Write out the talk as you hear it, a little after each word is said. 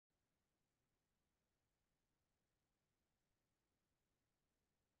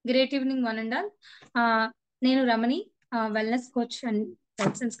Great evening, one and all. నేను రమణి, wellness coach and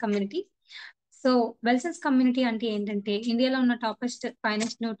వెల్సెన్స్ community. So వెల్సెన్స్ community అంటే ఏంటంటే ఇండియాలో ఉన్న toppest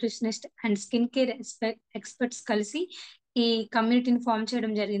finance nutritionist and skin care experts కలిసి ఈ కమ్యూనిటీని ఫామ్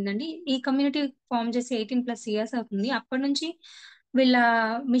చేయడం జరిగిందండి. ఈ కమ్యూనిటీ ఫామ్ చేసి 18+ ఇయర్స్ అవుతుంది. అప్పటి నుంచి వీళ్ళ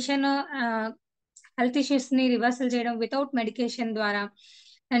మిషన్ హెల్త్ ఇష్యూస్ ని రివర్సల్ చేయడం వితౌట్ మెడికేషన్ ద్వారా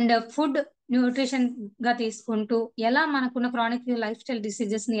అండ్ ఫుడ్ న్యూట్రిషన్ గా తీసుకుంటూ ఎలా మనకున్న క్రానిక్ లైఫ్ స్టైల్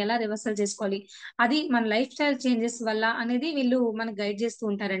డిసీజెస్ ని ఎలా రివర్సల్ చేసుకోవాలి, అది మన లైఫ్ స్టైల్ చేంజెస్ వల్ల అనేది వీళ్ళు మనకు గైడ్ చేస్తూ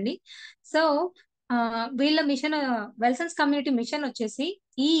ఉంటారండి. సో వీళ్ళ మిషన్ వెల్సన్స్ కమ్యూనిటీ మిషన్ వచ్చేసి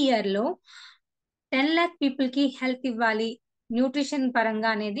ఈ ఇయర్ లో 10 lakh పీపుల్ కి హెల్త్ ఇవ్వాలి న్యూట్రిషన్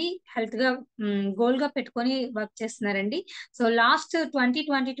పరంగా అనేది హెల్త్ గా గోల్ గా పెట్టుకొని వర్క్ చేస్తున్నారండి. సో లాస్ట్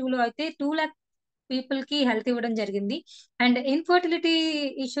 2022లో అయితే 2 lakh పీపుల్ కి హెల్త్ ఇవ్వడం జరిగింది. అండ్ ఇన్ఫర్టిలిటీ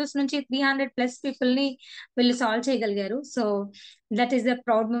ఇష్యూస్ నుంచి 300+ పీపుల్ ని వీళ్ళు సాల్వ్ చేయగలిగారు. So that is the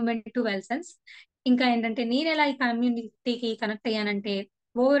proud moment to వెల్సన్స్. ఇంకా ఏంటంటే నేను ఎలా ఈ కమ్యూనిటీకి కనెక్ట్ అయ్యానంటే,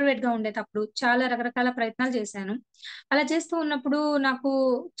 ఓవర్ వెయిట్ గా ఉండేటప్పుడు చాలా రకరకాల ప్రయత్నాలు చేశాను. అలా చేస్తూ ఉన్నప్పుడు నాకు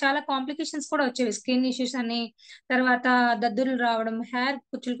చాలా కాంప్లికేషన్స్ కూడా వచ్చేవి. స్కిన్ ఇష్యూస్ అని, తర్వాత దద్దుర్లు రావడం, హెయిర్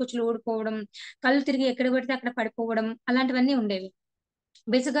కుచ్చులు కుచ్చులు ఊడిపోవడం, కళ్ళు తిరిగి ఎక్కడ పడితే అక్కడ పడిపోవడం, అలాంటివన్నీ ఉండేవి.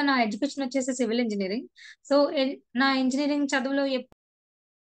 బేసిక్ గా నా ఎడ్యుకేషన్ వచ్చేసి సివిల్ ఇంజనీరింగ్. సో నా ఇంజనీరింగ్ చదువులో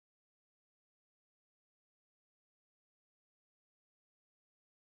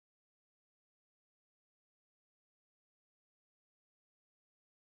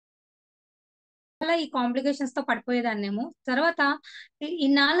చాలా ఈ కాంప్లికేషన్స్ తో పడిపోయేదాన్నేమో. తర్వాత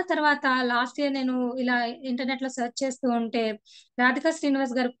ఇన్నాళ్ళ తర్వాత లాస్ట్ ఇయర్ నేను ఇలా ఇంటర్నెట్ లో సెర్చ్ చేస్తూ ఉంటే రాధికా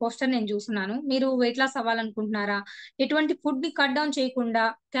శ్రీనివాస్ గారి పోస్టర్ నేను చూస్తున్నాను. మీరు వెయిట్ లాస్ అవ్వాలనుకుంటున్నారా, ఎటువంటి ఫుడ్ ని కట్ డౌన్ చేయకుండా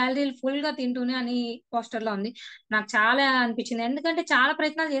క్యాలరీలు ఫుల్ గా తింటూనే అని పోస్టర్ లో ఉంది. నాకు చాలా అనిపించింది, ఎందుకంటే చాలా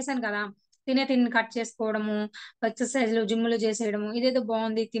ప్రయత్నాలు చేశాను కదా. తిని కట్ చేసుకోవడము, ఎక్సర్సైజ్లు జిమ్లు చేసేయడము, ఇదేదో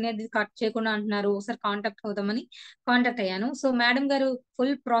బాగుంది, తినేది కట్ చేయకుండా అంటున్నారు, ఒకసారి కాంటాక్ట్ అవుదామని కాంటాక్ట్ అయ్యాను. సో మేడం గారు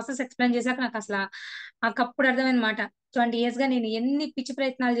ఫుల్ ప్రాసెస్ ఎక్స్ప్లెయిన్ చేశాక నాకు అసలు అప్పుడు అర్థమైందన్నమాట, 20 years గా నేను ఎన్ని పిచ్చి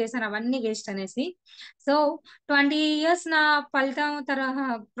ప్రయత్నాలు చేశాను అవన్నీ వేస్ట్ అనేసి. సో 20 years నా ఫలితం తరహా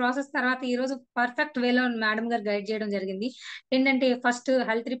ప్రాసెస్ తర్వాత ఈ రోజు పర్ఫెక్ట్ వేలో మేడం గారు గైడ్ చేయడం జరిగింది. ఏంటంటే ఫస్ట్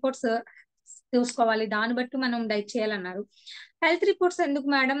హెల్త్ రిపోర్ట్స్ చూసుకోవాలి, దాన్ని బట్టి మనం డైట్ చేయాలన్నారు. హెల్త్ రిపోర్ట్స్ ఎందుకు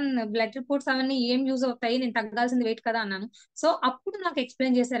మేడం, బ్లడ్ రిపోర్ట్స్ అవన్నీ ఏం యూజ్ అవుతాయి, నేను తగ్గాల్సింది వెయిట్ కదా అన్నాను. సో అప్పుడు నాకు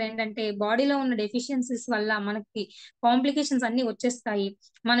ఎక్స్ప్లెయిన్ చేశారు ఏంటంటే బాడీలో ఉన్న డెఫిషియన్సీస్ వల్ల మనకి కాంప్లికేషన్స్ అన్ని వచ్చేస్తాయి.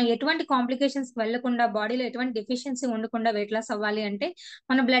 మనం ఎటువంటి కాంప్లికేషన్స్ వెళ్లకుండా, బాడీలో ఎటువంటి డెఫిషియన్సీ ఉండకుండా వెయిట్ లాస్ అవ్వాలి అంటే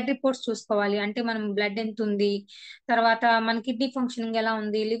మన బ్లడ్ రిపోర్ట్స్ చూసుకోవాలి. అంటే మనం బ్లడ్ ఎంత ఉంది, తర్వాత మన కిడ్నీ ఫంక్షనింగ్ ఎలా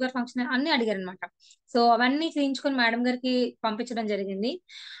ఉంది, లివర్ ఫంక్షనింగ్ అన్ని అడిగారు అనమాట. సో అవన్నీ చేయించుకొని మేడం గారికి పంపించడం జరిగింది.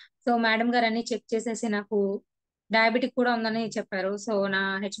 సో మేడం గారు అన్ని చెక్ చేసేసి నాకు డయాబెటిక్ కూడా ఉందని చెప్పారు. సో నా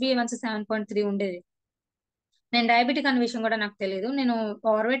హెచ్బిఏవన్సీ 7.3 ఉండేది. నేను డయాబెటిక్ అనే విషయం కూడా నాకు తెలియదు. నేను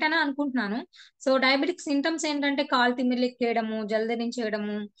ఓవర్ వెయిట్ అనే అనుకుంటున్నాను. సో డయాబెటిక్ సింటమ్స్ ఏంటంటే కాలు తిమ్మిర్లు ఎక్కేయడము,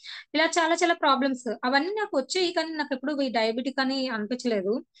 జలదరించేయడము, ఇలా చాలా చాలా ప్రాబ్లమ్స్ అవన్నీ నాకు వచ్చాయి. కానీ నాకు ఎప్పుడు ఈ డయాబెటిక్ అని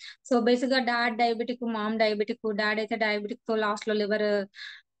అనిపించలేదు. సో బేసిక్ గా dad diabetic, ma'am diabetic. Dad అయితే డయాబెటిక్ తో లాస్ట్ లో లివర్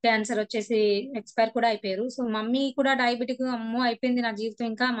క్యాన్సర్ వచ్చేసి ఎక్స్పైర్ కూడా అయిపోయారు. సో మమ్మీ కూడా డయాబెటిక్, అమ్మో అయిపోయింది నా జీవితం,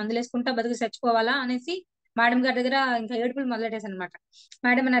 ఇంకా మందులు వేసుకుంటా బతికి చచ్చిపోవాలా అనేసి మేడం గారి దగ్గర ఇంకా ఏడుపులు మొదలెట్టేసాను అనమాట.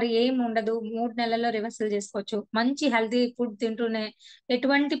 మేడం అన్నారు ఏం ఉండదు, 3 నెలల్లో రివర్సల్ చేసుకోవచ్చు, మంచి హెల్తీ ఫుడ్ తింటూనే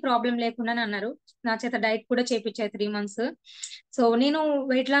ఎటువంటి ప్రాబ్లం లేకుండా అన్నారు. నా చేత డైట్ కూడా చేపించారు 3 months. సో నేను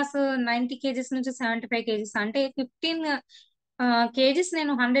వెయిట్ లాస్ 90 kgs నుంచి 75 kgs, అంటే 15 కేజీస్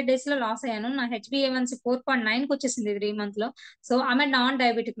నేను 100 days లో లాస్ అయ్యాను. నా హెచ్బిఏవన్సీ 4.9 వచ్చేసింది 3 months లో. సో ఆమె non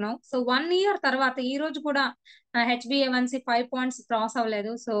diabetic no. So 1 year తర్వాత ఈ రోజు కూడా హెచ్బిఏవన్సీ 5 points క్రాస్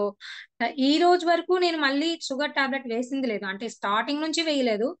అవ్వలేదు. సో ఈ రోజు వరకు నేను మళ్ళీ షుగర్ టాబ్లెట్ వేసింది లేదు, అంటే స్టార్టింగ్ నుంచి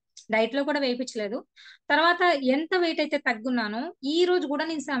వేయలేదు, డైట్ లో కూడా వేయించలేదు. తర్వాత ఎంత వెయిట్ అయితే తగ్గున్నానో ఈ రోజు కూడా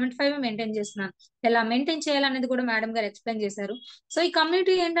నేను 75 మెయింటైన్ చేస్తున్నాను. ఎలా మెయింటైన్ చేయాలనేది కూడా మేడం గారు ఎక్స్ప్లెయిన్ చేశారు. సో ఈ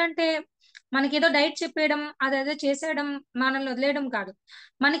కమ్యూనిటీ ఏంటంటే మనకి ఏదో డైట్ చెప్పేయడం, అదేదో చేసేయడం, మనల్ని వదిలేయడం కాదు.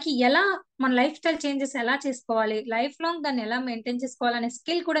 మనకి ఎలా మన లైఫ్ స్టైల్ చేంజెస్ ఎలా చేసుకోవాలి, లైఫ్ లాంగ్ దాన్ని ఎలా మెయింటైన్ చేసుకోవాలనే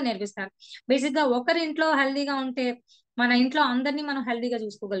స్కిల్ కూడా నేర్పిస్తారు. బేసిక్ గా ఒకరి ఇంట్లో హెల్దీగా ఉంటే మన ఇంట్లో అందరినీ మనం హెల్దీగా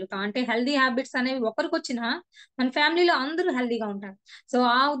చూసుకోగలుగుతాం. అంటే హెల్దీ హ్యాబిట్స్ అనేవి ఒకరికి వచ్చినా మన ఫ్యామిలీలో అందరూ హెల్దీగా ఉంటారు. సో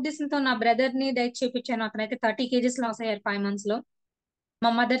ఆ ఉద్దేశంతో నా బ్రదర్ ని డైట్ చేయించాను. అతనైతే 30 kgs లాస్ అయ్యారు 5 months లో. మా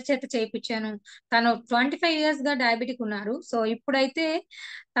మదర్ చేత చేయించాను. తను 25 years గా డయాబెటిక్ ఉన్నారు. సో ఇప్పుడైతే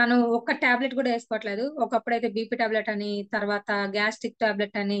తను ఒక్క టాబ్లెట్ కూడా వేసుకోవట్లేదు. ఒకప్పుడైతే బీపీ టాబ్లెట్ అని, తర్వాత గ్యాస్ట్రిక్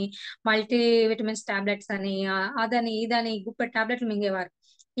టాబ్లెట్ అని, మల్టీ విటమిన్స్ టాబ్లెట్స్ అని, అదని ఇదని గుప్పెడు టాబ్లెట్లు మింగేవారు.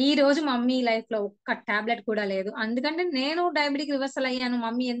 ఈ రోజు మమ్మీ లైఫ్ లో ఒక్క టాబ్లెట్ కూడా లేదు. అందుకంటే నేను డయాబెటిక్ రివర్సల్ అయ్యాను,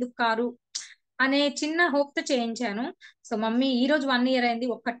 మమ్మీ ఎందుకు కారు అనే చిన్న హోప్ తో చేయించాను. సో మమ్మీ ఈ రోజు 1 ఇయర్ అయింది,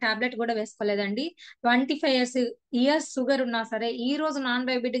 ఒక్క టాబ్లెట్ కూడా వేసుకోలేదండి. 25 ఇయర్స్ షుగర్ ఉన్నా సరే ఈ రోజు నాన్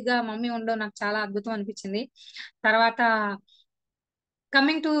డయాబెటిక్ గా మమ్మీ ఉండడం నాకు చాలా అద్భుతం అనిపించింది. తర్వాత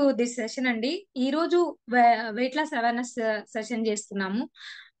కమింగ్ టు దిస్ సెషన్ అండి, ఈ రోజు వెయిట్ లాస్ అవేర్నెస్ సెషన్ చేస్తున్నాము.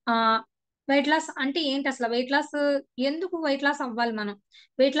 ఆ వెయిట్ లాస్ అంటే ఏంటి, అసలు వెయిట్ లాస్ ఎందుకు వెయిట్ లాస్ అవ్వాలి, మనం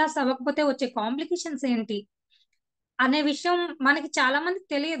వెయిట్ లాస్ అవ్వకపోతే వచ్చే కాంప్లికేషన్స్ ఏంటి అనే విషయం మనకి చాలా మందికి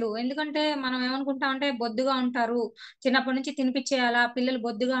తెలియదు. ఎందుకంటే మనం ఏమనుకుంటాం అంటే బొద్దుగా ఉంటారు, చిన్నప్పటి నుంచి తినిపించేయాలా, పిల్లలు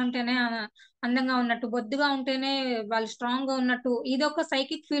బొద్దుగా ఉంటేనే అందంగా ఉన్నట్టు, బొద్దుగా ఉంటేనే వాళ్ళు స్ట్రాంగ్ గా ఉన్నట్టు, ఇది ఒక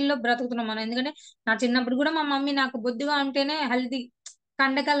సైకిక్ ఫీల్డ్ లో బ్రతుకుతున్నాం మనం. ఎందుకంటే నా చిన్నప్పుడు కూడా మా మమ్మీ నాకు బొద్దుగా ఉంటేనే హెల్దీ,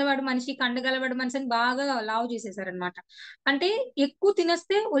 కండగలవాడు మనిషి అని బాగా లావు చేసేసారనమాట. అంటే ఎక్కువ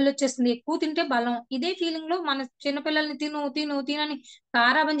తినేస్తే ఒళ్ళు వచ్చేస్తుంది, ఎక్కువ తింటే బలం, ఇదే ఫీలింగ్ లో మన చిన్నపిల్లల్ని తిను తిను తినని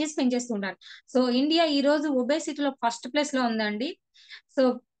గారాబం చేసి పెంచేస్తుంటారు. సో ఇండియా ఈ రోజు ఒబేసిటీలో ఫస్ట్ ప్లేస్ లో ఉందండి. సో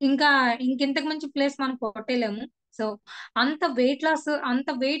ఇంకా ఇంకెంతకు మంచి ప్లేస్ మనం కొట్టేలేము. సో అంత వెయిట్ లాస్, అంత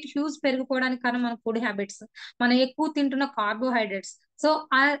వెయిట్ హ్యూజ్ పెరిగిపోవడానికి కారణం మన ఫుడ్ హ్యాబిట్స్, మనం ఎక్కువ తింటున్న కార్బోహైడ్రేట్స్. సో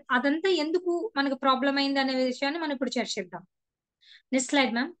అదంతా ఎందుకు మనకు ప్రాబ్లం అయింది అనే విషయాన్ని మనం ఇప్పుడు చర్చిద్దాం. Next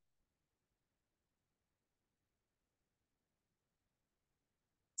slide ma'am.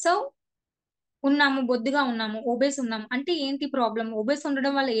 సో బొద్దుగా ఉన్నాము, ఒబేస్ ఉన్నాము అంటే ఏంటి ప్రాబ్లం, ఒబేస్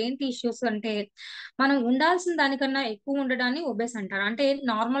ఉండడం వల్ల ఏంటి ఇష్యూస్ అంటే, మనం ఉండాల్సిన దానికన్నా ఎక్కువ ఉండడాన్ని ఒబేస్ అంటారు. అంటే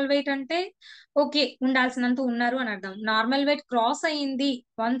నార్మల్ వెయిట్ అంటే ఓకే, ఉండాల్సినంత ఉన్నారు అని అర్థం. నార్మల్ వెయిట్ క్రాస్ అయ్యింది,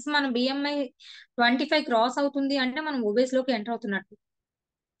 వన్స్ మన బిఎంఐ 25 క్రాస్ అవుతుంది అంటే మనం ఒబేస్ లోకి ఎంటర్ అవుతున్నట్టు.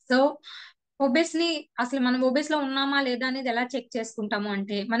 సో ఒబేస్ ని అసలు మనం ఒబేస్ లో ఉన్నామా లేదా అనేది ఎలా చెక్ చేసుకుంటాము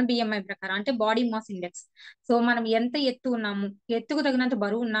అంటే మన బిఎంఐ ప్రకారం, అంటే బాడీ మాస్ ఇండెక్స్. సో మనం ఎంత ఎత్తు ఉన్నాము, ఎత్తుకు తగినంత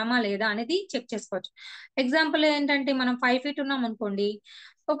బరువు ఉన్నామా లేదా అనేది చెక్ చేసుకోవచ్చు. ఎగ్జాంపుల్ ఏంటంటే మనం 5 ఫీట్ ఉన్నాం అనుకోండి,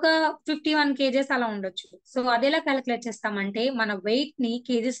 ఒక 51 కేజెస్ అలా ఉండొచ్చు. సో అది ఎలా క్యాలిక్యులేట్ చేస్తామంటే మన వెయిట్ ని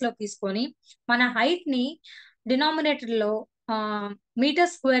కేజెస్ లో తీసుకొని మన హైట్ ని డినామినేటర్ లో ఆ మీటర్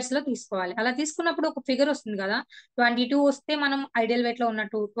స్క్వేర్స్ లో తీసుకోవాలి. అలా తీసుకున్నప్పుడు ఒక ఫిగర్ వస్తుంది కదా, 22 వస్తే మనం ఐడియల్ వెయిట్ లో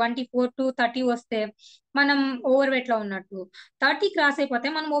ఉన్నట్టు, 24 to 30 వస్తే మనం ఓవర్ వెయిట్ లో ఉన్నట్టు, 30 క్రాస్ అయిపోతే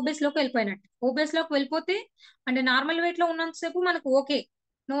మనం ఓబేస్ లోకి వెళ్ళిపోయినట్టు. ఓబేస్ లోకి వెళ్ళిపోతే అంటే నార్మల్ వెయిట్ లో ఉన్నంతసేపు మనకు ఓకే,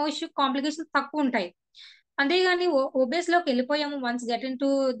 నో ఇష్యూ, కాంప్లికేషన్స్ తక్కువ ఉంటాయి. అంతేగాని ఒబేస్ లోకి వెళ్ళిపోయాము, once get in to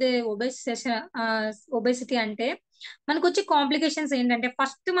the obese session, obesity అంటే మనకు వచ్చే కాంప్లికేషన్స్ ఏంటంటే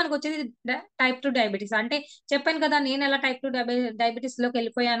ఫస్ట్ మనకు వచ్చేది టైప్ 2 డయాబెటీస్. అంటే చెప్పాను కదా నేను ఎలా టైప్ 2 డయాబెటీస్ లోకి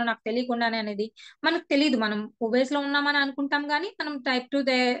వెళ్ళిపోయాను నాకు తెలియకుండానే అనేది. మనకు తెలియదు, మనం ఒబేస్ లో ఉన్నామని అనుకుంటాం కానీ మనం టైప్ 2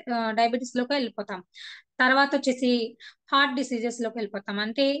 డయాబెటీస్ లోకి వెళ్ళిపోతాం. తర్వాత వచ్చేసి హార్ట్ డిసీజెస్ లోకి వెళ్ళిపోతాం.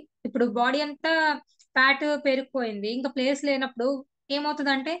 అంటే ఇప్పుడు బాడీ అంతా ఫ్యాట్ పెరిగిపోయింది, ఇంకా ప్లేస్ లేనప్పుడు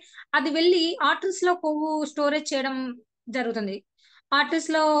ఏమవుతుందంటే అది వెళ్ళి ఆర్టరీస్ లో కొవ్వు స్టోరేజ్ చేయడం జరుగుతుంది. ఆర్టరీస్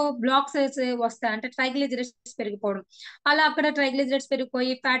లో బ్లాక్స్ వస్తాయి, అంటే ట్రైగ్లిజరైడ్స్ పెరిగిపోవడం. అలా అక్కడ ట్రైగ్లిజరైడ్స్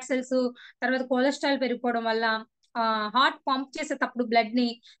పెరిగిపోయి ఫ్యాట్ సెల్స్, తర్వాత కొలెస్ట్రాల్ పెరిగిపోవడం వల్ల హార్ట్ పంప్ చేసేటప్పుడు బ్లడ్ ని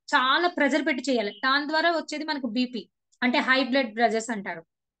చాలా ప్రెజర్ పెట్టి చేయాలి. దాని ద్వారా వచ్చేది మనకు బీపీ, అంటే హై బ్లడ్ ప్రెజర్స్ అంటారు.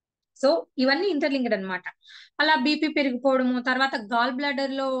 సో ఇవన్నీ ఇంటర్లింక్డ్ అన్నమాట. అలా బీపీ పెరిగిపోవడము, తర్వాత గాల్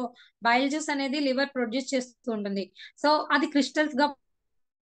బ్లాడర్ లో బైల్ జ్యూస్ అనేది లివర్ ప్రొడ్యూస్ చేస్తూ ఉంటుంది. సో అది క్రిస్టల్స్ గా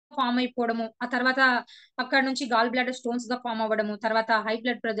ఫామ్ అయిపోవడము, ఆ తర్వాత అక్కడ నుంచి గాల్ బ్లాడర్ స్టోన్స్ గా ఫామ్ అవ్వడము, తర్వాత high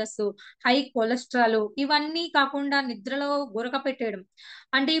blood pressures, high cholesterol, ఇవన్నీ కాకుండా నిద్రలో గురక పెట్టేయడం.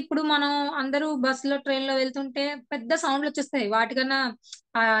 అంటే ఇప్పుడు మనం అందరూ బస్సులో ట్రైన్ లో వెళ్తుంటే పెద్ద సౌండ్లు వచ్చేస్తాయి, వాటికన్నా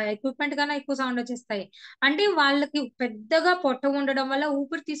ఆ ఎక్విప్మెంట్ కన్నా ఎక్కువ సౌండ్ వచ్చేస్తాయి. అంటే వాళ్ళకి పెద్దగా పొట్ట ఉండడం వల్ల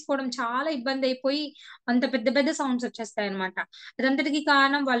ఊపిరి తీసుకోవడం చాలా ఇబ్బంది అయిపోయి అంత పెద్ద పెద్ద సౌండ్స్ వచ్చేస్తాయి అనమాట. అదంతటికి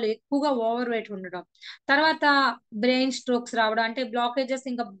కారణం వాళ్ళు ఎక్కువగా ఓవర్ వెయిట్ ఉండడం. తర్వాత బ్రెయిన్ స్ట్రోక్స్ రావడం, అంటే బ్లాకేజెస్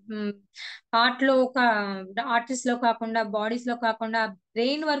ఇంకా హార్ట్ లో ఒక ఆర్టరీస్ లో కాకుండా బాడీస్ లో కాకుండా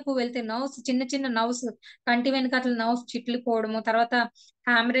బ్రెయిన్ వరకు వెళ్తే నర్వ్స్, చిన్న చిన్న నర్వ్స్, కంటి వెనకాతల నర్వ్స్ చిట్లిపోవడము, తర్వాత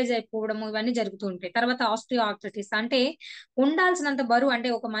హ్యామరేజ్ అయిపోవడము, ఇవన్నీ జరుగుతూ ఉంటాయి. తర్వాత ఆస్టియో ఆర్థరైటిస్, అంటే ఉండాల్సినంత బరువు, అంటే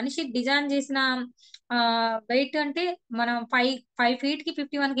ఒక మనిషి డిజైన్ చేసిన వెయిట్ అంటే మనం 5 ఫీట్ కి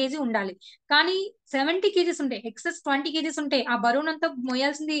 51 కేజీ ఉండాలి. కానీ 70 కేజీస్ ఉంటాయి, ఎక్సెస్ 20 కేజీస్ ఉంటాయి. ఆ బరువునంతా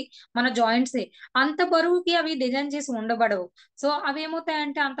మోయాల్సింది మన జాయింట్సే. అంత బరువుకి అవి డిజైన్ చేసి ఉండబడవు. సో అవి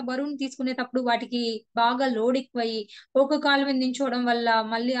ఏమవుతాయంటే అంత బరువుని తీసుకునేటప్పుడు వాటికి బాగా లోడ్ ఎక్కువయ్యి ఒక కాలు మీద నించోవడం వల్ల,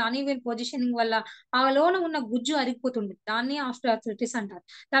 మళ్ళీ అన్ఈవెన్ పొజిషనింగ్ వల్ల ఆ లోన ఉన్న గుజ్జు అరిగిపోతుంది, దాన్ని ఆస్టియోఆర్థరైటిస్ అంటారు.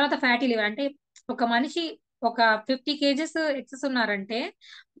 తర్వాత ఫ్యాటీ లివర్, అంటే ఒక మనిషి ఒక 50 కేజెస్ ఎక్సెస్ ఉన్నారంటే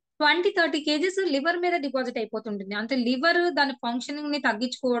 20-30 కేజెస్ లివర్ మీద డిపాజిట్ అయిపోతుంటుంది. అంటే లివర్ దాని ఫంక్షనింగ్ ని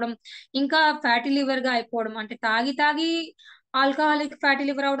తగ్గించుకోవడం, ఇంకా ఫ్యాటీ లివర్ గా అయిపోవడం, అంటే తాగి తాగి ఆల్కహాలిక్ ఫ్యాటీ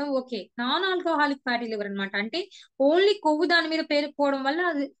లివర్ అవడం okay, non alcoholic fatty liver అన్నమాట. అంటే ఓన్లీ కొవ్వు దాని మీద పేరుకుపోవడం వల్ల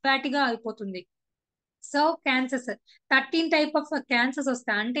అది ఫ్యాటీగా అయిపోతుంది. So cancers, 13 type of cancers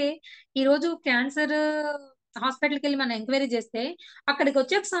వస్తాయి. అంటే ఈ రోజు క్యాన్సర్ హాస్పిటల్కి వెళ్ళి మనం ఎంక్వైరీ చేస్తే అక్కడికి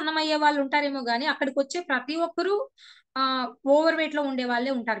వచ్చే సన్నం అయ్యే వాళ్ళు ఉంటారేమో కానీ అక్కడికి వచ్చే ప్రతి ఒక్కరు ఓవర్ వెయిట్ లో ఉండే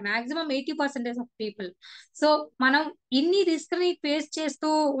వాళ్ళే ఉంటారు, మాక్సిమం 80% ఆఫ్ పీపుల్. సో మనం ఇన్ని రిస్క్ ని ఫేస్ చేస్తూ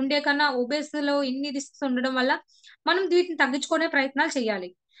ఉండే కన్నా ఒబేస్ లో ఇన్ని రిస్క్స్ ఉండడం వల్ల మనం వీటిని తగ్గించుకునే ప్రయత్నాలు చేయాలి.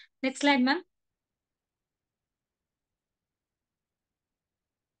 Next slide ma'am.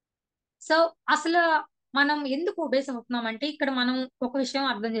 సో అసలు మనం ఎందుకు ఒబేస్ అవుతున్నాం అంటే ఇక్కడ మనం ఒక విషయం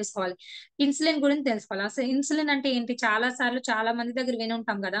అర్థం చేసుకోవాలి. ఇన్సులిన్ గురించి తెలుసుకోవాలి. అసలు ఇన్సులిన్ అంటే ఏంటి? చాలా సార్లు చాలా మంది దగ్గర విని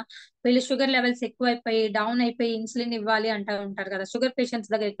ఉంటాం కదా, వీళ్ళు షుగర్ లెవెల్స్ ఎక్కువైపోయి డౌన్ అయిపోయి ఇన్సులిన్ ఇవ్వాలి అంటూ ఉంటారు కదా. షుగర్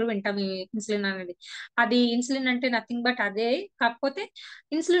పేషెంట్స్ దగ్గర ఎక్కువ వింటాం ఈ ఇన్సులిన్ అనేది. అది ఇన్సులిన్ అంటే నథింగ్ బట్ అదే. కాకపోతే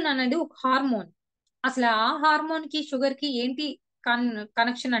ఇన్సులిన్ అనేది ఒక హార్మోన్. అసలు ఆ హార్మోన్ కి షుగర్ కి ఏంటి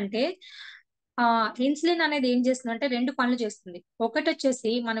కనెక్షన్ అంటే, ఆ ఇన్సులిన్ అనేది ఏం చేస్తుంది అంటే రెండు పనులు చేస్తుంది. ఒకటి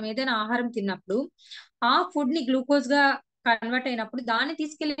వచ్చేసి మనం ఏదైనా ఆహారం తిన్నప్పుడు ఆ ఫుడ్ ని గ్లూకోజ్ గా కన్వర్ట్ అయినప్పుడు దాన్ని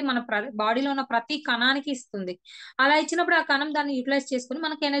తీసుకెళ్లి మన బాడీలో ఉన్న ప్రతి కణానికి ఇస్తుంది. అలా ఇచ్చినప్పుడు ఆ కణం దాన్ని యూటిలైజ్ చేసుకుని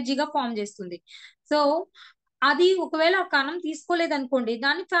మనకి ఎనర్జీగా ఫామ్ చేస్తుంది. సో అది ఒకవేళ ఆ కణం తీసుకోలేదు అనుకోండి,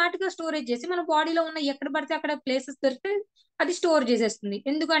 దాన్ని ఫ్యాట్ గా స్టోరేజ్ చేసి మన బాడీలో ఉన్న ఎక్కడ పడితే అక్కడ ప్లేసెస్ దొరికితే అది స్టోర్ చేసేస్తుంది.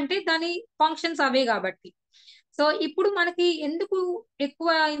 ఎందుకంటే దాని ఫంక్షన్స్ అవే కాబట్టి. సో ఇప్పుడు మనకి ఎందుకు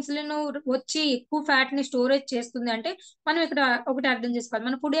ఎక్కువ ఇన్సులిన్ వచ్చి ఎక్కువ ఫ్యాట్ ని స్టోరేజ్ చేస్తుంది అంటే, మనం ఇక్కడ ఒకటి అర్థం చేసుకోవాలి.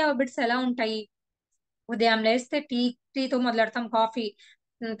 మన ఫుడ్ హ్యాబిట్స్ ఎలా ఉంటాయి? ఉదయం లేస్తే టీతో మొదలెడతాం, కాఫీ,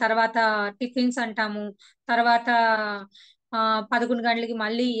 తర్వాత టిఫిన్స్ అంటాము, తర్వాత 11 గంటలకి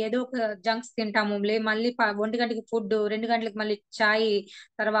మళ్ళీ ఏదో ఒక జంక్స్ తింటాము, మళ్ళీ 1 గంటకి ఫుడ్, 2 గంటలకి మళ్ళీ చాయ్,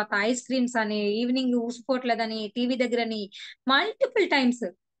 తర్వాత ఐస్ క్రీమ్స్ అని, ఈవినింగ్ ఊసిపోట్లేదని టీవీ దగ్గరని, మల్టిపుల్ టైమ్స్.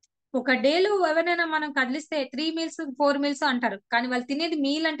 ఒక డేలో ఎవరైనా మనం కదిలిస్తే 3 మీల్స్ 4 మీల్స్ అంటారు, కానీ వాళ్ళు తినేది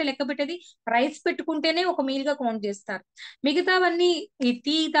మీల్ అంటే లెక్క పెట్టేది రైస్ పెట్టుకుంటేనే ఒక మీల్ గా కౌంట్ చేస్తారు. మిగతావన్నీ ఈ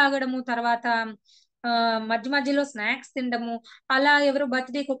టీ తాగడము, తర్వాత మధ్య మధ్యలో స్నాక్స్ తినడము, అలా ఎవరో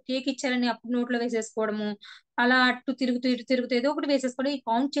బర్త్డేకి ఒక కేక్ ఇచ్చారని అప్పుడు నోట్లో వేసేసుకోవడము, అలా అటు తిరుగుతూ ఇటు తిరుగుతూ ఏదో ఒకటి వేసేసుకోవడం, ఈ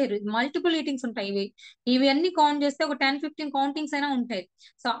కౌంట్ చేయరు. మల్టిపుల్ ఈటింగ్స్ ఉంటాయి ఇవి. ఇవి అన్ని కౌంట్ చేస్తే ఒక 10-15 కౌంటింగ్స్ అయినా ఉంటాయి.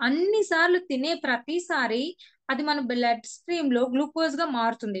 సో అన్ని సార్లు తినే ప్రతిసారి అది మన బ్లడ్ స్ట్రీమ్ లో గ్లూకోజ్ గా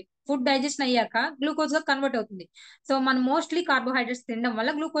మారుతుంది. ఫుడ్ డైజెషన్ అయ్యాక గ్లూకోజ్ గా కన్వర్ట్ అవుతుంది. సో మనం మోస్ట్లీ కార్బోహైడ్రేట్స్ తినడం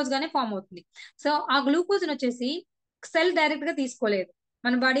వల్ల గ్లూకోజ్ గానే ఫామ్ అవుతుంది. సో ఆ గ్లూకోజ్ వచ్చేసి సెల్ డైరెక్ట్ గా తీసుకోలేదు.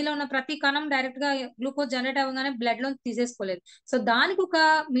 మన బాడీలో ఉన్న ప్రతి కణం డైరెక్ట్ గా గ్లూకోజ్ జనరేట్ అవ్వగానే బ్లడ్ లో తీసేసుకోలేదు. సో దానికి ఒక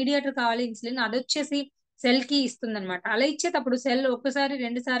మీడియేటర్ కావాలి, ఇన్సులిన్. అది వచ్చేసి సెల్ కి ఇస్తుంది అనమాట. అలా ఇచ్చేటప్పుడు సెల్ ఒకసారి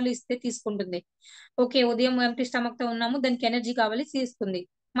 2 సార్లు ఇస్తే తీసుకుంటుంది. ఓకే, ఉదయం ఎంటీ స్టమక్ తో ఉన్నాము, దానికి ఎనర్జీ కావాలి, తీసుకుంది.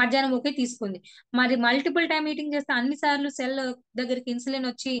 మధ్యాహ్నం ఓకే, తీసుకుంది. మరి మల్టిపుల్ టైం ఈటింగ్ చేస్తే అన్ని సార్లు సెల్ దగ్గరికి ఇన్సులిన్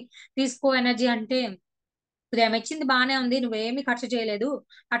వచ్చి తీసుకో ఎనర్జీ అంటే, ఉదయం ఇచ్చింది బానే ఉంది, నువ్వేమి ఖర్చు చేయలేదు,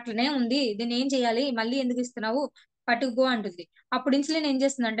 అట్లనే ఉంది, దీన్ని ఏం చేయాలి, మళ్ళీ ఎందుకు ఇస్తున్నావు, పట్టుకుపో అంటుంది. అప్పుడు ఇన్సులిన్ ఏం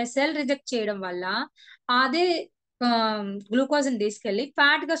చేస్తుంది అంటే, సెల్ రిజెక్ట్ చేయడం వల్ల అదే గ్లూకోజ్ ని తీసుకెళ్లి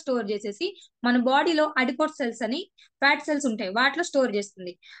ఫ్యాట్ గా స్టోర్ చేసేసి మన బాడీలో అడిపోట్ సెల్స్ అని ఫ్యాట్ సెల్స్ ఉంటాయి, వాటిలో స్టోర్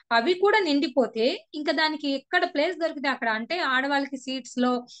చేస్తుంది. అవి కూడా నిండిపోతే ఇంకా దానికి ఎక్కడ ప్లేస్ దొరికితే అక్కడ, అంటే ఆడవాళ్ళకి సీట్స్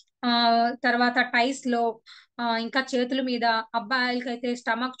లో, ఆ తర్వాత టైస్ లో, ఇంకా చేతుల మీద, అబ్బాయిలకి అయితే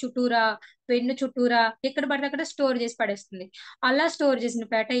స్టమక్ చుట్టూరా, వెన్ను చుట్టూరా, ఎక్కడ పడితే అక్కడ స్టోర్ చేసి పడేస్తుంది. అలా స్టోర్ చేసిన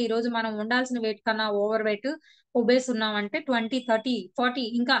ఫ్యాట్ ఈ రోజు మనం ఉండాల్సిన వెయిట్ కన్నా ఓవర్ వెయిట్, ఒబేస్ ఉన్నామంటే 20, 30, 40,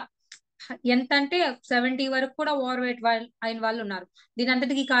 ఇంకా ఎంత అంటే 70 వరకు కూడా ఓవర్ వెయిట్ అయిన వాళ్ళు ఉన్నారు. దీని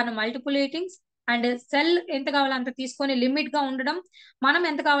అంతటికి కారణం మల్టిపుల్ ఈటింగ్స్ అండ్ సెల్ ఎంత కావాలో అంత తీసుకొని లిమిట్ గా ఉండడం, మనం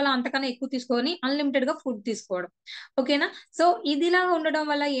ఎంత కావాలో అంతకన్నా ఎక్కువ తీసుకొని అన్లిమిటెడ్ గా ఫుడ్ తీసుకోవడం. ఓకేనా? సో ఇదిలా ఉండడం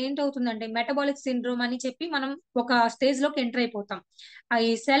వల్ల ఏంటవుతుందంటే, మెటబాలిక్ సిండ్రోమ్ అని చెప్పి మనం ఒక స్టేజ్ లోకి ఎంటర్ అయిపోతాం.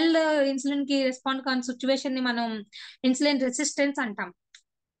 ఈ సెల్ ఇన్సులిన్ కి రెస్పాండ్ కాని సిచ్యువేషన్ ని మనం ఇన్సులిన్ రెసిస్టెన్స్ అంటాం.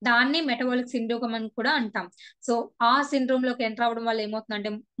 దాన్ని మెటబాలిక్ సిండ్రోమ్ అని కూడా అంటాం. సో ఆ సిండ్రోమ్ లోకి ఎంటర్ అవ్వడం వల్ల ఏమవుతుందంటే,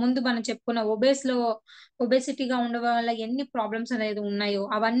 ముందు మనం చెప్పుకున్న ఒబేసిటీగా ఉండడం వల్ల ఎన్ని ప్రాబ్లమ్స్ అనేది ఉన్నాయో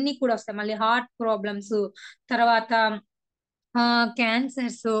అవన్నీ కూడా వస్తాయి. మళ్ళీ హార్ట్ ప్రాబ్లమ్స్, తర్వాత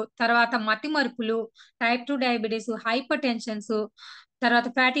క్యాన్సర్స్, తర్వాత మతిమరుపులు, టైప్ 2 డయాబెటీస్, హైపర్ టెన్షన్స్, తర్వాత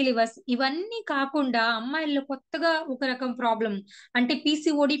ఫ్యాటీ లివర్స్, ఇవన్నీ కాకుండా అమ్మాయిల్లో కొత్తగా ఒక రకం ప్రాబ్లం అంటే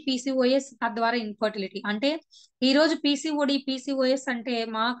పీసీఓడి, పీసీఓఎస్, తద్వారా ఇన్ఫర్టిలిటీ. అంటే ఈ రోజు పీసీఓడి, పీసీఓఎస్ అంటే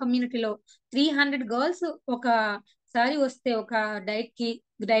మా కమ్యూనిటీలో 300 గర్ల్స్ ఒకసారి వస్తే ఒక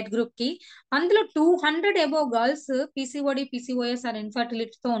డైట్ గ్రూప్ కి, అందులో 200 అబోవ్ గర్ల్స్ పీసీఓడి, పీసీఓఎస్ అని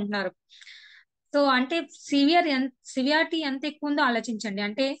ఇన్ఫర్టిలిటీతో ఉంటున్నారు. సో అంటే సివియారిటీ ఎంత ఎక్కువ ఉందో ఆలోచించండి.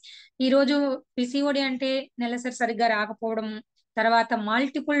 అంటే ఈ రోజు పిసిఓడి అంటే నెలసరి సరిగ్గా రాకపోవడం, తర్వాత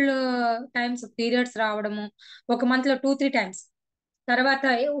మల్టిపుల్ టైమ్స్ పీరియడ్స్ రావడము, ఒక మంత్ లో 2-3 టైమ్స్, తర్వాత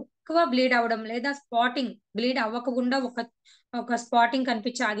ఎక్కువ బ్లీడ్ అవ్వడం లేదా స్పాటింగ్, బ్లీడ్ అవ్వకుండా ఒక ఒక స్పాటింగ్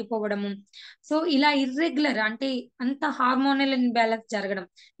కనిపించి ఆగిపోవడము. సో ఇలా ఇర్రెగ్యులర్ అంటే అంత హార్మోనల్ ఇన్బ్యాలెన్స్ జరగడం.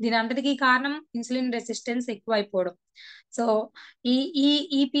 దీని అంతటికీ కారణం ఇన్సులిన్ రెసిస్టెన్స్ ఎక్కువైపోవడం. సో ఈ ఈ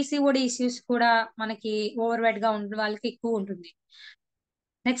ఈ పీసీఓడి ఇష్యూస్ కూడా మనకి ఓవర్ వెయిట్ గా ఉన్న వాళ్ళకి ఎక్కువ ఉంటుంది.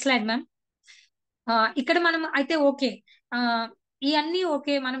 Next slide ma'am. ఇక్కడ మనం అయితే ఓకే, ఆ ఇవన్నీ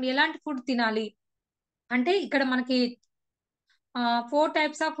ఓకే, మనం ఎలాంటి ఫుడ్ తినాలి అంటే ఇక్కడ మనకి 4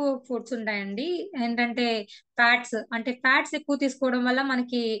 టైప్స్ ఆఫ్ ఫుడ్స్ ఉంటాయండి. ఏంటంటే ఫ్యాట్స్, అంటే ఫ్యాట్స్ ఎక్కువ తీసుకోవడం వల్ల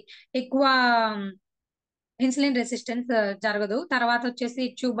మనకి ఎక్కువ ఇన్సులిన్ రెసిస్టెన్స్ జరగదు. తర్వాత వచ్చేసి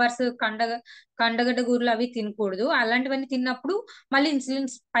ట్యూబర్స్, కండగడ్డ కూరలు అవి తినకూడదు. అలాంటివన్నీ తిన్నప్పుడు మళ్ళీ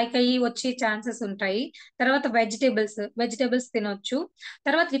ఇన్సులిన్ స్పైక్ అయ్యి వచ్చే ఛాన్సెస్ ఉంటాయి. తర్వాత వెజిటేబుల్స్ తినొచ్చు.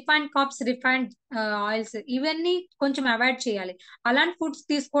 తర్వాత రిఫైన్డ్ కార్బ్స్, రిఫైన్డ్ ఆయిల్స్ ఇవన్నీ కొంచెం అవాయిడ్ చేయాలి. అలాంటి ఫుడ్స్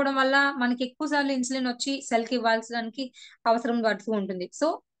తీసుకోవడం వల్ల మనకి ఎక్కువ సార్లు ఇన్సులిన్ వచ్చి సెల్ కి ఇవ్వాల్సడానికి అవసరం పడుతూ ఉంటుంది. సో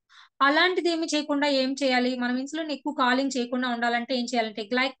అలాంటిది ఏమి చేయకుండా ఏం చేయాలి, మనం ఇన్సులిన్ ఎక్కువ కాలింగ్ చేయకుండా ఉండాలంటే ఏం చేయాలంటే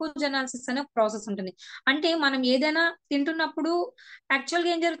గ్లైకోజెనాలిసిస్ అనే ప్రాసెస్ ఉంటుంది. అంటే మనం ఏదైనా తింటున్నప్పుడు యాక్చువల్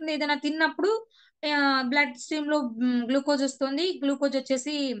గా ఏం జరుగుతుంది, ఏదైనా తిన్నప్పుడు బ్లడ్ స్ట్రీమ్ లో గ్లూకోజ్ వస్తుంది. గ్లూకోజ్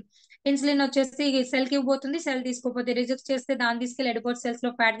వచ్చేసి ఇన్సులిన్ వచ్చేసి సెల్ కి ఇవ్వబోతుంది. సెల్ తీసుకోపోతే రిజెక్ట్ చేస్తే దాన్ని తీసుకెళ్లి అడిపోట్ సెల్స్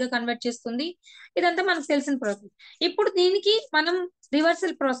లో ఫ్యాట్ గా కన్వర్ట్ చేస్తుంది. ఇదంతా మనకు తెలిసిన ప్రాసెస్. ఇప్పుడు దీనికి మనం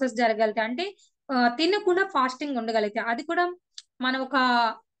రివర్సల్ ప్రాసెస్ జరగలితే అంటే తినకుండా ఫాస్టింగ్ ఉండగలిగితే, అది కూడా మనం ఒక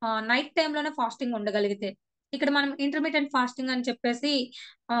నైట్ టైంలోనే ఫాస్టింగ్ ఉండగలిగితే, ఇక్కడ మనం ఇంటర్మీడియట్ ఫాస్టింగ్ అని చెప్పేసి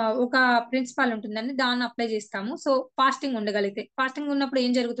ఆ, ఒక ప్రిన్సిపాల్ ఉంటుందండి, దాన్ని అప్లై చేస్తాము. సో ఫాస్టింగ్ ఉండగలిగితే, ఫాస్టింగ్ ఉన్నప్పుడు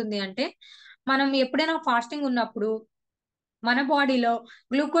ఏం జరుగుతుంది అంటే మనం ఎప్పుడైనా ఫాస్టింగ్ ఉన్నప్పుడు మన బాడీలో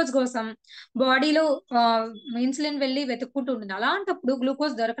గ్లూకోజ్ కోసం బాడీలో ఇన్సులిన్ వెళ్ళి వెతుక్కుంటూ ఉంటుంది. అలాంటప్పుడు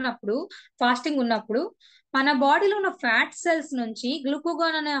గ్లూకోజ్ దొరకనప్పుడు, ఫాస్టింగ్ ఉన్నప్పుడు మన బాడీలో ఉన్న ఫ్యాట్ సెల్స్ నుంచి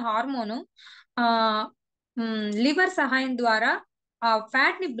గ్లూకోగాన్ అనే హార్మోన్ ఆ లివర్ సహాయం ద్వారా ఆ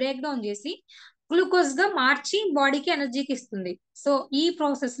ఫ్యాట్ ని బ్రేక్ డౌన్ చేసి గ్లూకోజ్ గా మార్చి బాడీకి ఎనర్జీకి ఇస్తుంది. సో ఈ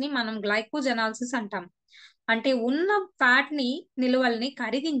ప్రాసెస్ ని మనం గ్లైకోజెనాలిసిస్ అంటాం. అంటే ఉన్న ఫ్యాట్ ని, నిలువల్ని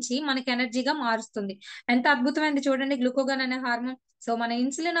కరిగించి మనకి ఎనర్జీగా మారుస్తుంది. ఎంత అద్భుతమైనది చూడండి గ్లూకోగాన్ అనే హార్మోన్. సో మన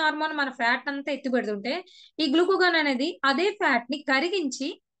ఇన్సులిన్ హార్మోన్ మన ఫ్యాట్ అంతా ఎత్తి పెడుతుంటే, ఈ గ్లూకోగాన్ అనేది అదే ఫ్యాట్ ని కరిగించి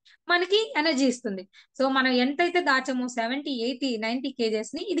మనకి ఎనర్జీ ఇస్తుంది. సో మనం ఎంతైతే దాచమో 70, 80, 90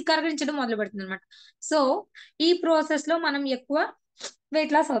 కేజెస్ ని ఇది కరిగించడం మొదలు పెడుతుంది అనమాట. సో ఈ ప్రాసెస్ లో మనం ఎక్కువ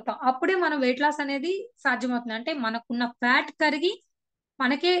వెయిట్ లాస్ అవుతాం. అప్పుడే మనం వెయిట్ లాస్ అనేది సాధ్యమవుతుంది. అంటే మనకున్న ఫ్యాట్ కరిగి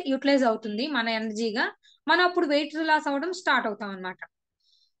మనకే యూటిలైజ్ అవుతుంది మన ఎనర్జీగా. మనం అప్పుడు వెయిట్ లాస్ అవ్వడం స్టార్ట్ అవుతాం అనమాట.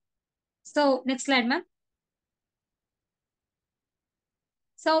 So next slide ma'am.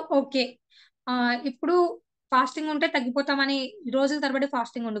 So okay, ఇప్పుడు ఫాస్టింగ్ ఉంటే తగ్గిపోతామని రోజుల తరబడి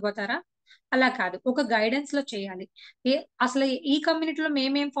ఫాస్టింగ్ ఉండిపోతారా? అలా కాదు, ఒక గైడెన్స్ లో చేయాలి. ఏ అసలు ఈ కమ్యూనిటీలో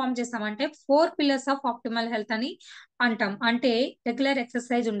మేమేం ఫామ్ చేస్తామంటే 4 పిల్లర్స్ ఆఫ్ ఆప్టిమల్ హెల్త్ అని అంటాం. అంటే రెగ్యులర్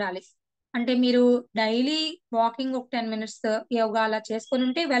ఎక్సర్సైజ్ ఉండాలి. అంటే మీరు డైలీ వాకింగ్ ఒక 10 minutes యోగా అలా చేసుకొని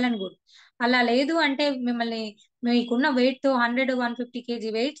ఉంటే వెల్ అండ్ గుడ్. అలా లేదు అంటే మిమ్మల్ని మీకున్న వెయిట్ తో 100, 150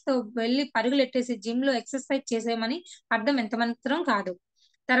 kg వెయిట్ తో వెళ్ళి పరుగులు ఎట్టేసి జిమ్ లో ఎక్సర్సైజ్ చేసేయమని అర్థం ఎంత మాత్రం కాదు.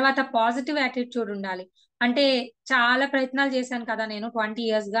 తర్వాత పాజిటివ్ యాటిట్యూడ్ ఉండాలి. అంటే చాలా ప్రయత్నాలు చేశాను కదా నేను 20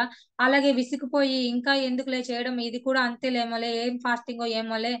 years గా, అలాగే విసిగిపోయి ఇంకా ఎందుకులే చేయడం, ఇది కూడా అంతేలేమోలే, ఏం ఫాస్టింగ్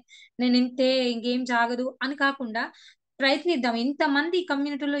ఏమోలే, నేను ఇంతే ఇంకేం జాగదు అని కాకుండా ప్రయత్నిద్దాం. ఇంతమంది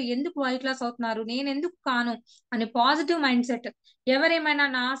కమ్యూనిటీలో ఎందుకు వైట్ లాస్ అవుతున్నారు, నేను ఎందుకు కాను అని పాజిటివ్ మైండ్ సెట్. ఎవరేమైనా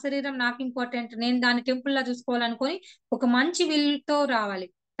నా శరీరం నాకు ఇంపార్టెంట్, నేను దాన్ని టెంపుల్ లా చూసుకోవాలనుకొని ఒక మంచి విల్ తో రావాలి.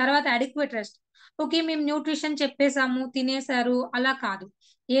 తర్వాత అడిక్వేట్ రెస్ట్. ఓకే మేము న్యూట్రిషన్ చెప్పేసాము తినేశారు అలా కాదు.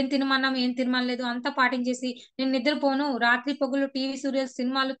 ఏం తినమన్నాం, ఏం తినమనలేదు అంతా పాటించేసి నేను నిద్రపోను, రాత్రి పగులు టీవీ సీరియల్స్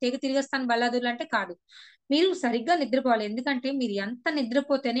సినిమాలు తెగ తిరిగేస్తాను బల్లాదులు అంటే కాదు. మీరు సరిగ్గా నిద్రపోవాలి. ఎందుకంటే మీరు ఎంత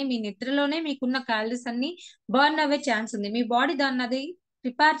నిద్రపోతేనే మీ నిద్రలోనే మీకున్న క్యాలరీస్ అన్ని బర్న్ అవ్వే ఛాన్స్ ఉంది. మీ బాడీ దాన్ని అది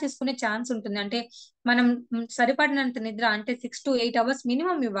ప్రిపేర్ చేసుకునే ఛాన్స్ ఉంటుంది. అంటే మనం సరిపడినంత నిద్ర అంటే 6 to 8 hours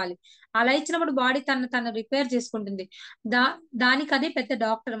మినిమం ఇవ్వాలి. అలా ఇచ్చినప్పుడు బాడీ తను రిపేర్ చేసుకుంటుంది. దా దానికి అదే పెద్ద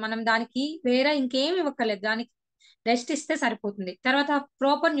డాక్టర్. మనం దానికి వేరే ఇంకేం ఇవ్వక్కర్లేదు, దానికి రెస్ట్ ఇస్తే సరిపోతుంది. తర్వాత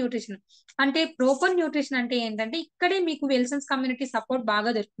ప్రాపర్ న్యూట్రిషన్ అంటే ఏంటంటే ఇక్కడే మీకు వెల్సన్స్ కమ్యూనిటీ సపోర్ట్ బాగా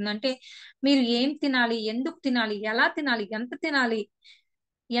దొరుకుతుంది. అంటే మీరు ఏం తినాలి, ఎందుకు తినాలి, ఎలా తినాలి, ఎంత తినాలి,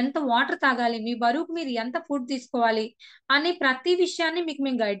 ఎంత వాటర్ తాగాలి, మీ బరువుకు మీరు ఎంత ఫుడ్ తీసుకోవాలి అనే ప్రతి విషయాన్ని మీకు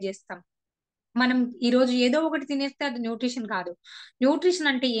మేము గైడ్ చేస్తాం. మనం ఈ రోజు ఏదో ఒకటి తినేస్తే అది న్యూట్రిషన్ కాదు.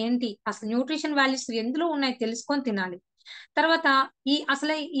 న్యూట్రిషన్ అంటే ఏంటి, అసలు న్యూట్రిషన్ వాల్యూస్ ఎందులో ఉన్నాయి తెలుసుకొని తినాలి. తర్వాత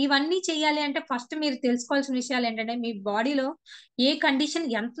అసలు ఇవన్నీ చెయ్యాలి అంటే ఫస్ట్ మీరు తెలుసుకోవాల్సిన విషయాలు ఏంటంటే మీ బాడీలో ఏ కండిషన్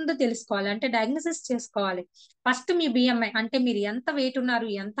ఎంత ఉందో తెలుసుకోవాలి. అంటే డయాగ్నోసిస్ చేసుకోవాలి. ఫస్ట్ మీ బిఎంఐ అంటే మీరు ఎంత వెయిట్ ఉన్నారు,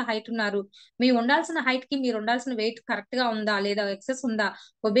 ఎంత హైట్ ఉన్నారు, మీ ఉండాల్సిన హైట్ కి మీరు ఉండాల్సిన వెయిట్ కరెక్ట్ గా ఉందా లేదా, ఎక్సెస్ ఉందా,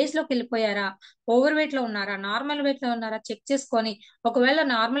 ఒబేస్ లోకి వెళ్ళిపోయారా, ఓవర్ వెయిట్ లో ఉన్నారా, నార్మల్ వెయిట్ లో ఉన్నారా చెక్ చేసుకొని, ఒకవేళ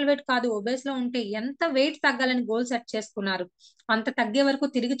నార్మల్ వెయిట్ కాదు ఒబేస్ లో ఉంటే ఎంత వెయిట్ తగ్గాలని గోల్ సెట్ చేసుకున్నారు, అంత తగ్గే వరకు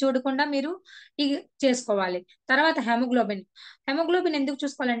తిరిగి చూడకుండా మీరు ఇగ చేసుకోవాలి. తర్వాత హెమోగ్లోబిన్. హెమోగ్లోబిన్ ఎందుకు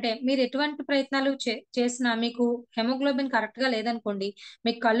చూసుకోవాలంటే, మీరు ఎటువంటి ప్రయత్నాలు చేసినా మీకు హెమోగ్లోబిన్ కరెక్ట్ గా లేదనుకోండి,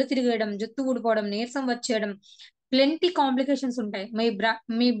 మీకు కళ్ళు తిరిగేయడం, జుట్టు ఊడిపోవడం, నీరసం వచ్చేయడం, ప్లెంటీ కాంప్లికేషన్స్ ఉంటాయి.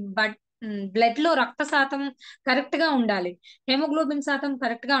 మీ బ్లడ్ లో రక్త శాతం కరెక్ట్ గా ఉండాలి, హెమోగ్లోబిన్ శాతం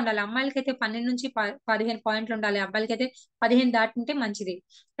కరెక్ట్ గా ఉండాలి. అమ్మాయిలకైతే 12 నుంచి 15 పాయింట్లు ఉండాలి, అబ్బాయిలకైతే 15 దాటింటే మంచిది.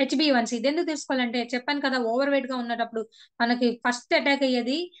 హెచ్బి1సి ఇది ఎందుకు తీసుకోవాలంటే, చెప్పాను కదా, ఓవర్ వెయిట్ గా ఉన్నప్పుడు మనకి ఫస్ట్ అటాక్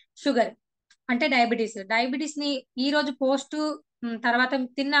అయ్యేది షుగర్, అంటే డయాబెటీస్. డయాబెటీస్ ని ఈ రోజు పోస్ట్, తర్వాత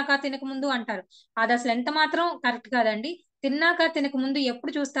తిన్నాక తినక ముందు అంటారు. అది అసలు ఎంత మాత్రం కరెక్ట్ కాదండి. తిన్నాక తినక ముందు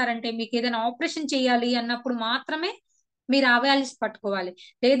ఎప్పుడు చూస్తారంటే, మీకు ఏదైనా ఆపరేషన్ చేయాలి అన్నప్పుడు మాత్రమే మీరు ఆ వాల్యూస్ పట్టుకోవాలి.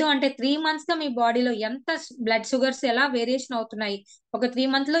 లేదు అంటే 3 మంత్స్ గా మీ బాడీలో ఎంత బ్లడ్ షుగర్స్ ఎలా వేరియేషన్ అవుతున్నాయి, ఒక 3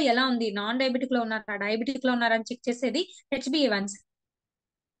 మంత్ లో ఎలా ఉంది, నాన్ డయాబెటిక్ లో ఉన్నారా, డయాబెటిక్ లో ఉన్నారా అని చెక్ చేసేది హెచ్బిఏవన్స్.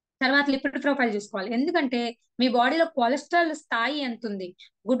 తర్వాత లిపిడ్ ప్రొఫైల్ చూసుకోవాలి, ఎందుకంటే మీ బాడీలో కొలెస్ట్రాల్ స్థాయి ఎంత ఉంది,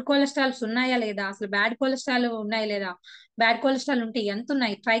 గుడ్ కొలెస్ట్రాల్స్ ఉన్నాయా లేదా, అసలు బ్యాడ్ కొలెస్ట్రాల్ ఉన్నాయా లేదా, బ్యాడ్ కొలెస్ట్రాల్ ఉంటే ఎంత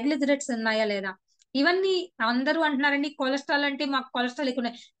ఉన్నాయి, ట్రైగ్లిజరైడ్స్ ఉన్నాయా లేదా. ఇవన్నీ అందరూ అంటున్నారండి కొలెస్ట్రాల్ అంటే మాకు కొలెస్ట్రాల్ ఎక్కువ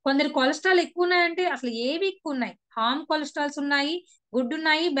ఉన్నాయి. కొందరు కొలెస్ట్రాల్ ఎక్కువ ఉన్నాయంటే అసలు ఏవి ఎక్కువ ఉన్నాయి, హార్మ్ కొలెస్ట్రాల్స్ ఉన్నాయి, గుడ్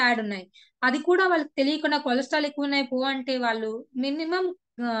ఉన్నాయి, బ్యాడ్ ఉన్నాయి. అది కూడా వాళ్ళకి తెలియకుండా కొలెస్ట్రాల్ ఎక్కువ ఉన్నాయి పో అంటే వాళ్ళు మినిమం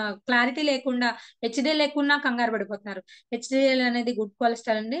క్లారిటీ లేకుండా, హెచ్డిఎల్ లేకున్నా కంగారు పడిపోతున్నారు. హెచ్డిఎల్ అనేది గుడ్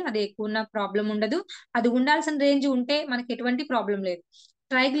కొలెస్ట్రాల్ అండి, అది ఎక్కువ ఉన్న ప్రాబ్లం ఉండదు. అది ఉండాల్సిన రేంజ్ ఉంటే మనకి ఎటువంటి ప్రాబ్లం లేదు.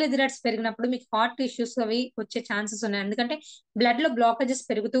 ట్రైగ్లిజరైడ్స్ పెరిగినప్పుడు మీకు హార్ట్ ఇష్యూస్ అవి వచ్చే ఛాన్సెస్ ఉన్నాయి, ఎందుకంటే బ్లడ్ లో బ్లాకేజెస్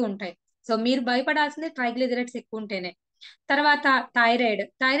పెరుగుతూ ఉంటాయి. సో మీరు భయపడాల్సింది ట్రైగ్లిజరైడ్స్ ఎక్కువ ఉంటేనే. తర్వాత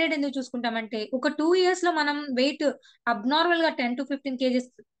థైరాయిడ్ ఎందుకు చూసుకుంటామంటే, ఒక 2 ఇయర్స్ లో మనం వెయిట్ అబ్నార్మల్ గా 10 to 15 kgs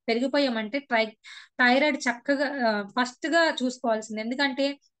పెరిగిపోయామంటే థైరాయిడ్ చక్కగా ఫస్ట్ గా చూసుకోవాల్సింది. ఎందుకంటే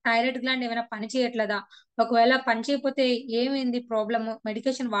థైరాయిడ్ గ్లాండ్ ఏమైనా పని చేయట్లేదా, ఒకవేళ పని చేయకపోతే ఏమైంది ప్రాబ్లమ్,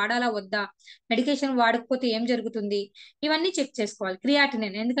 మెడికేషన్ వాడాలా వద్దా, మెడికేషన్ వాడకపోతే ఏం జరుగుతుంది, ఇవన్నీ చెక్ చేసుకోవాలి.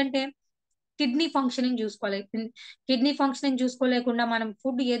 క్రియాటినిన్ ఎందుకంటే కిడ్నీ ఫంక్షనింగ్ చూసుకోవాలి. కిడ్నీ ఫంక్షనింగ్ చూసుకోలేకుండా మనం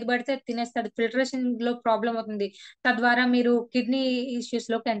ఫుడ్ ఏది పడితే అది తినేస్తాడు, ఫిల్టరేషన్ లో ప్రాబ్లం అవుతుంది, తద్వారా మీరు కిడ్నీ ఇష్యూస్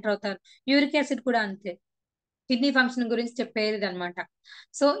లోకి ఎంటర్ అవుతారు. యూరిక్ యాసిడ్ కూడా అంతే, కిడ్నీ ఫంక్షన్ గురించి చెప్పేది అనమాట.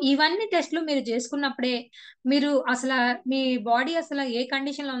 సో ఇవన్నీ టెస్ట్లు మీరు చేసుకున్నప్పుడే మీరు అసలు మీ బాడీ అసలు ఏ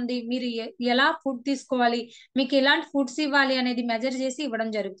కండిషన్ లో ఉంది, మీరు ఎలా ఫుడ్ తీసుకోవాలి, మీకు ఎలాంటి ఫుడ్స్ ఇవ్వాలి అనేది మెజర్ చేసి ఇవ్వడం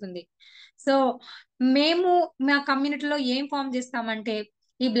జరుగుతుంది. సో మేము మా కమ్యూనిటీలో ఏం ఫామ్ చేస్తామంటే,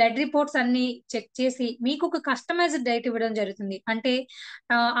 ఈ బ్లడ్ రిపోర్ట్స్ అన్ని చెక్ చేసి మీకు ఒక కస్టమైజ్డ్ డైట్ ఇవ్వడం జరుగుతుంది. అంటే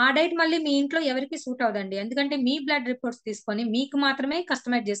ఆ డైట్ మళ్ళీ మీ ఇంట్లో ఎవరికి సూట్ అవ్వదండి, ఎందుకంటే మీ బ్లడ్ రిపోర్ట్స్ తీసుకొని మీకు మాత్రమే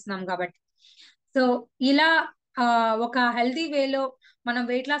కస్టమైజ్ చేస్తున్నాం కాబట్టి. సో ఇలా ఒక హెల్తీ వేలో మనం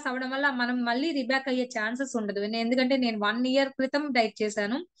వెయిట్ లాస్ అవ్వడం వల్ల మనం మళ్ళీ రిబ్యాక్ అయ్యే ఛాన్సెస్ ఉండదు. ఎందుకంటే నేను 1 ఇయర్ క్రితం డైట్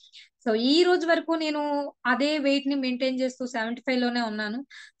చేశాను. సో ఈ రోజు వరకు నేను అదే వెయిట్ ని మెయింటైన్ చేస్తూ 75 లోనే ఉన్నాను.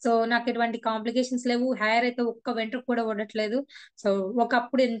 సో నాకు ఎటువంటి కాంప్లికేషన్స్ లేవు, హెయిర్ అయితే ఒక్క వెంట్రుక కూడా ఊడట్లేదు. సో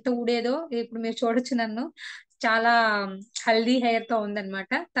ఒకప్పుడు ఎంత ఊడేదో ఇప్పుడు మీరు చూడొచ్చు నన్ను, చాలా హెల్దీ హెయిర్ తో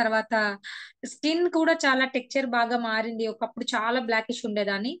ఉందన్నమాట. తర్వాత స్కిన్ కూడా చాలా టెక్స్చర్ బాగా మారింది, ఒకప్పుడు చాలా బ్లాకిష్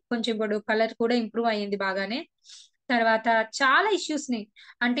ఉండేదాన్ని, కొంచెం ఇప్పుడు కలర్ కూడా ఇంప్రూవ్ అయ్యింది బాగానే. తర్వాత చాలా ఇష్యూస్ ని,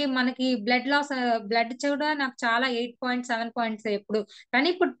 అంటే మనకి బ్లడ్ లాస్, బ్లడ్ కూడా నాకు చాలా 8.7 పాయింట్స్ ఎప్పుడు, కానీ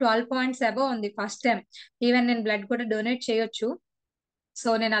ఇప్పుడు 12 పాయింట్స్ అబవ్ ఉంది ఫస్ట్ టైం. ఈవెన్ నేను బ్లడ్ కూడా డొనేట్ చేయొచ్చు. సో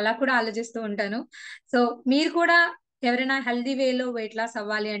నేను అలా కూడా ఆలోచిస్తూ ఉంటాను. సో మీరు కూడా ఎవరైనా హెల్దీ వేలో వెయిట్ లాస్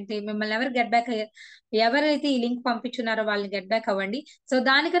అవ్వాలి అంటే, మిమ్మల్ని ఎవరు గెట్ బ్యాక్ ఎవరైతే ఈ లింక్ పంపించున్నారో వాళ్ళని గెట్ బ్యాక్ అవ్వండి. సో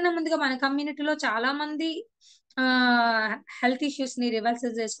దానికన్నా ముందుగా మన కమ్యూనిటీలో చాలా మంది ఆ హెల్త్ ఇష్యూస్ ని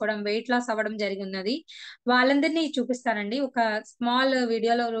రివర్సల్ చేసుకోవడం, వెయిట్ లాస్ అవ్వడం జరిగినది. వాళ్ళందరినీ చూపిస్తానండి, ఒక స్మాల్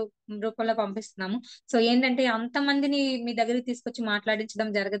వీడియోలో రూపంలో పంపిస్తున్నాము. సో ఏంటంటే అంత మందిని మీ దగ్గరికి తీసుకొచ్చి మాట్లాడించడం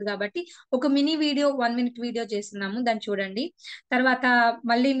జరగదు కాబట్టి ఒక మినీ వీడియో 1 minute వీడియో చేస్తున్నాము, దాన్ని చూడండి. తర్వాత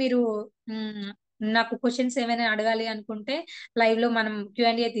మళ్ళీ మీరు మ్, నాకు క్వశ్చన్స్ ఏమైనా అడగాలి అనుకుంటే లైవ్ లో మనం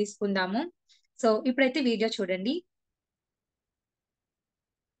Q&A తీసుకుందాము. సో ఇప్పుడైతే వీడియో చూడండి.